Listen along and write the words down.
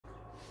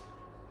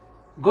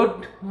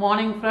Good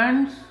morning,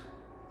 friends.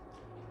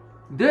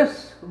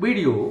 This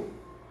video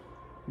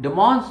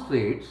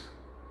demonstrates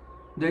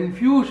the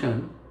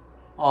infusion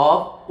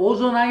of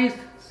ozonized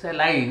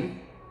saline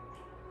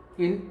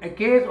in a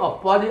case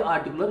of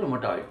polyarticular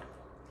rheumatoid.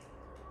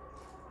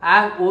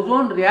 As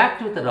ozone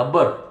reacts with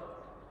rubber,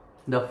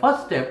 the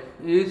first step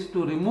is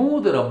to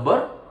remove the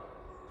rubber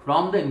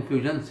from the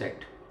infusion set.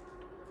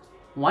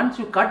 Once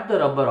you cut the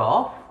rubber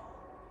off,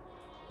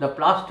 the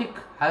plastic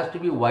has to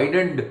be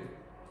widened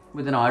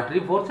with an artery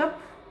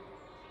forceps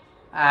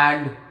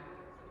and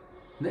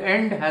the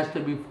end has to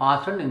be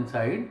fastened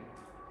inside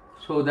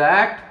so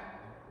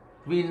that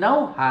we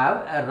now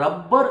have a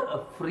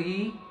rubber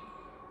free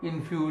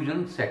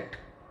infusion set.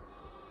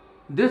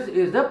 This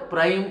is the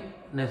prime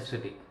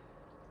necessity.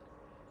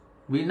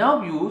 We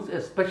now use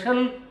a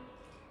special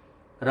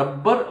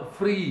rubber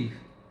free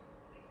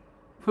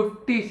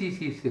 50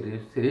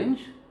 cc syringe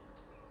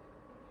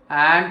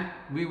and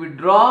we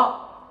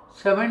withdraw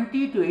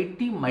 70 to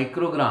 80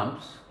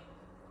 micrograms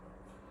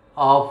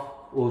of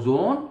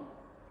ozone,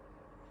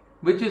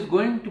 which is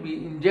going to be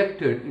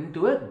injected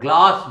into a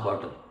glass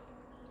bottle.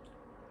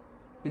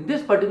 In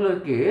this particular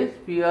case,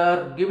 we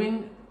are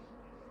giving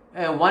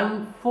a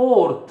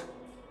 1/4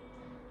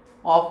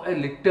 of a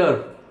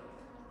liter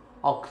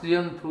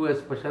oxygen through a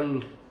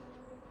special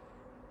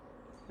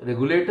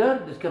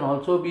regulator. This can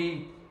also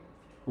be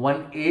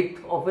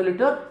 1/8 of a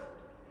liter,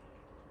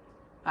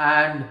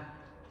 and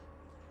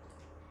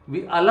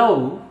we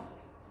allow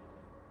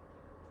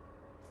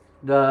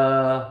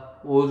the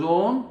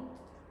ozone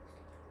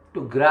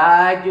to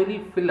gradually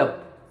fill up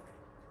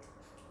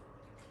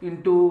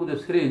into the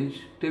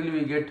syringe till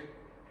we get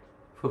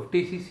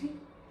 50 cc.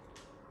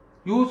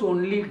 Use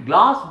only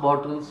glass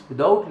bottles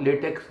without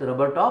latex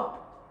rubber top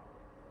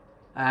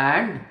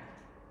and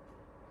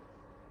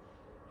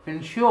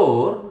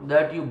ensure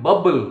that you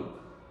bubble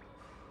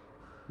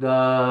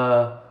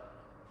the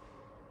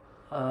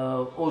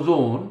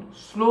ozone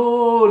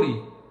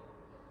slowly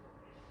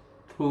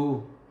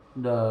through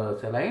the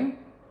saline.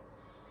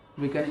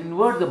 We can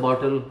invert the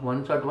bottle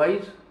once or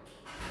twice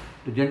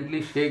to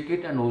gently shake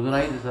it and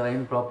ozonize the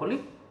saline properly,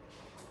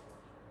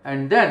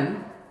 and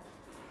then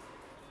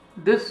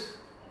this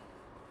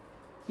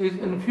is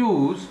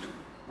infused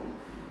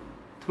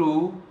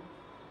through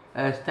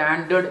a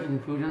standard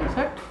infusion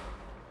set.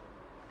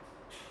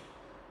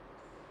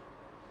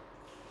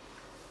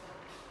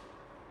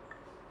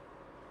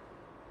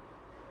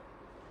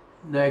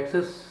 The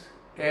excess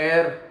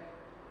air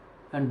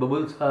and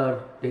bubbles are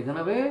taken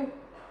away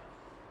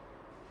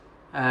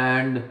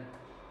and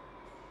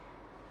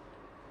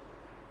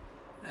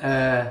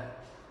a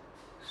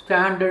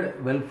standard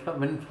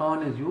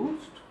Venflon is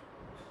used.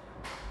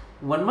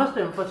 One must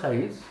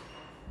emphasize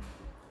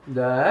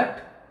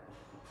that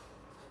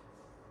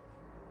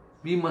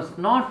we must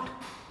not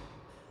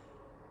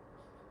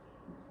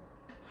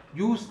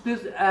use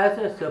this as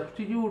a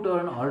substitute or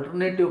an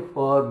alternative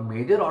for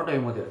major auto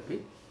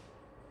haemotherapy.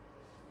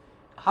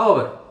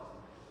 However,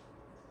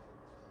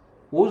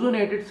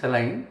 ozonated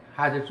saline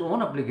has its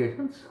own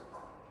applications,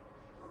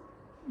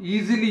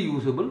 easily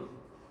usable,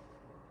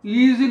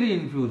 easily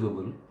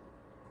infusible,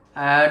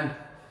 and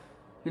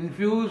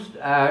infused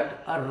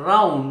at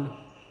around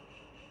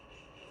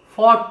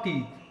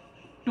 40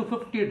 to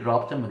 50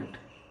 drops a minute.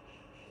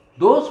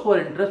 Those who are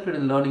interested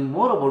in learning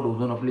more about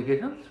ozone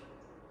applications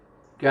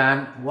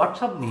can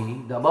WhatsApp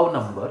me the above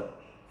number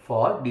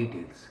for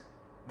details.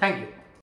 Thank you.